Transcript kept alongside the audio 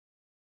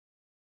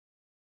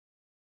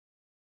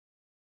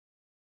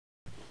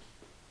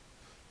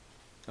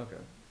Okay.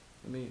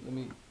 Let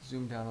me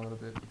zoom down a little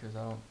bit because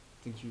I don't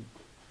think you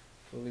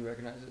fully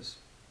recognize this.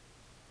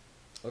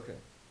 Okay.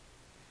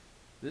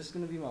 This is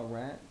gonna be my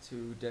rant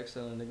to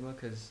Decsilentenigma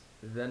because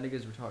that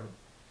nigga's retarded.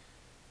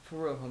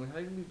 For real, homie, how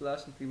you gonna be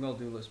blasting female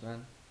duelists,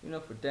 man? You know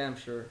for damn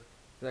sure if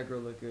that girl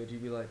look good,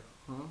 you'd be like,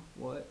 huh?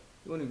 What?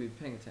 You wouldn't even be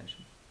paying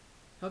attention.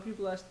 How can you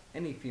blast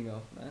any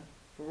female, man?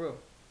 For real.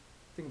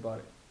 Think about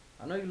it.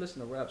 I know you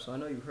listen to rap, so I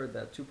know you heard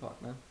that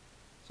Tupac, man.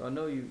 So I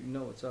know you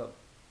know what's up.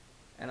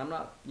 And I'm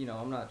not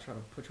trying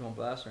to put you on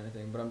blast or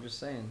anything, but I'm just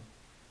saying,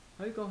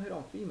 how you gonna hit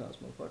on females,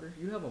 motherfucker?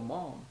 You have a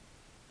mom.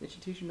 Didn't she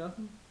teach you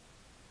nothing?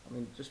 I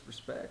mean, just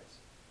respect.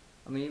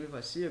 I mean, even if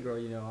I see a girl,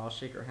 I'll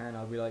shake her hand.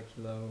 I'll be like,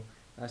 hello,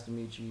 nice to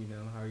meet you,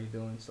 how are you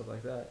doing, stuff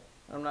like that.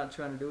 I'm not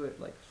trying to do it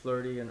like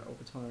flirty and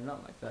overtone or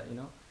nothing like that.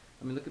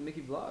 I mean, look at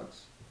Mickey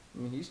Vlogs.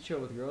 I mean, he's chill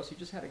with girls. He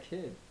just had a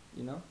kid,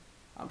 you know?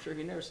 I'm sure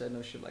he never said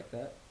no shit like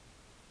that.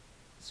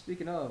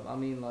 Speaking of, I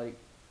mean, like,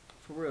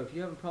 for real, if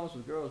you're having problems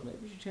with girls, maybe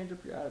you should change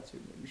up your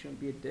attitude. Maybe you shouldn't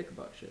be a dick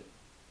about shit.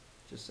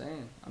 Just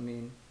saying. I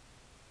mean,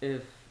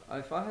 if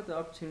if I had the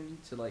opportunity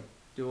to like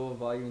dual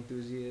value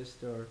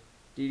enthusiast or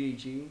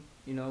DDG,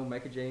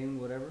 Mecha Jane,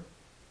 whatever,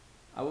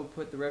 I would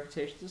put the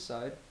reputations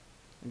aside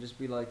and just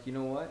be like, you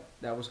know what,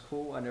 that was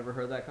cool. I never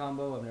heard that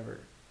combo. I've never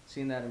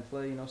seen that in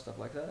play. Stuff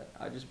like that.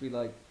 I'd just be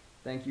like,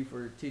 thank you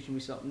for teaching me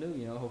something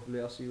new.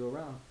 Hopefully I'll see you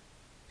around.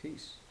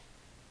 Peace.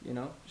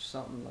 Just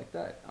something like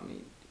that. I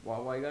mean,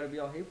 why you gotta be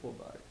all hateful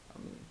about it? I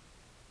mean,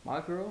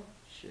 my girl,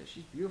 shit,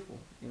 she's beautiful.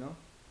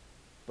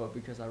 But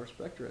because I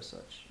respect her as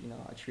such,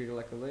 I treat her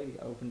like a lady.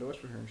 I open doors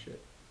for her and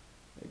shit.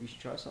 Maybe you should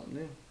try something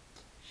new.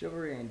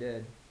 Chivalry ain't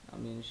dead. I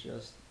mean, it's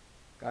just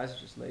guys are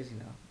just lazy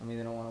now. I mean,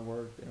 they don't want to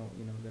work. They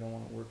don't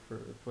want to work for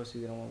the pussy.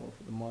 They don't want to work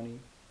for the money.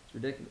 It's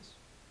ridiculous.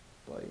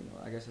 But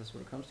I guess that's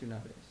what it comes to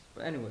nowadays.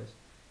 But anyways,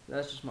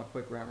 that's just my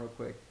quick rant, real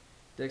quick.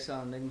 Dick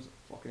Silent Enigma's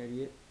a fucking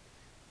idiot.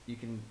 You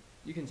can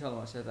you can tell him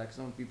I said that because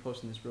I'm gonna be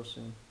posting this real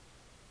soon.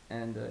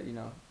 And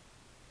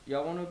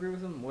y'all want to agree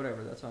with him?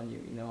 Whatever, that's on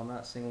you. I'm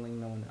not singling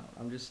no one out.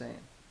 I'm just saying,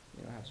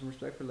 have some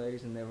respect for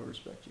ladies and they will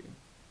respect you.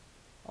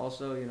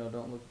 Also,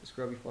 don't look at the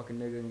scrubby fucking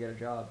nigga and get a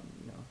job.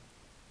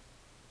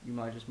 You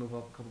might just move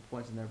up a couple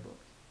points in their book.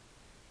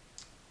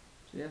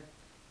 So yeah,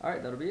 all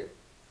right, that'll be it.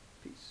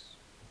 Peace.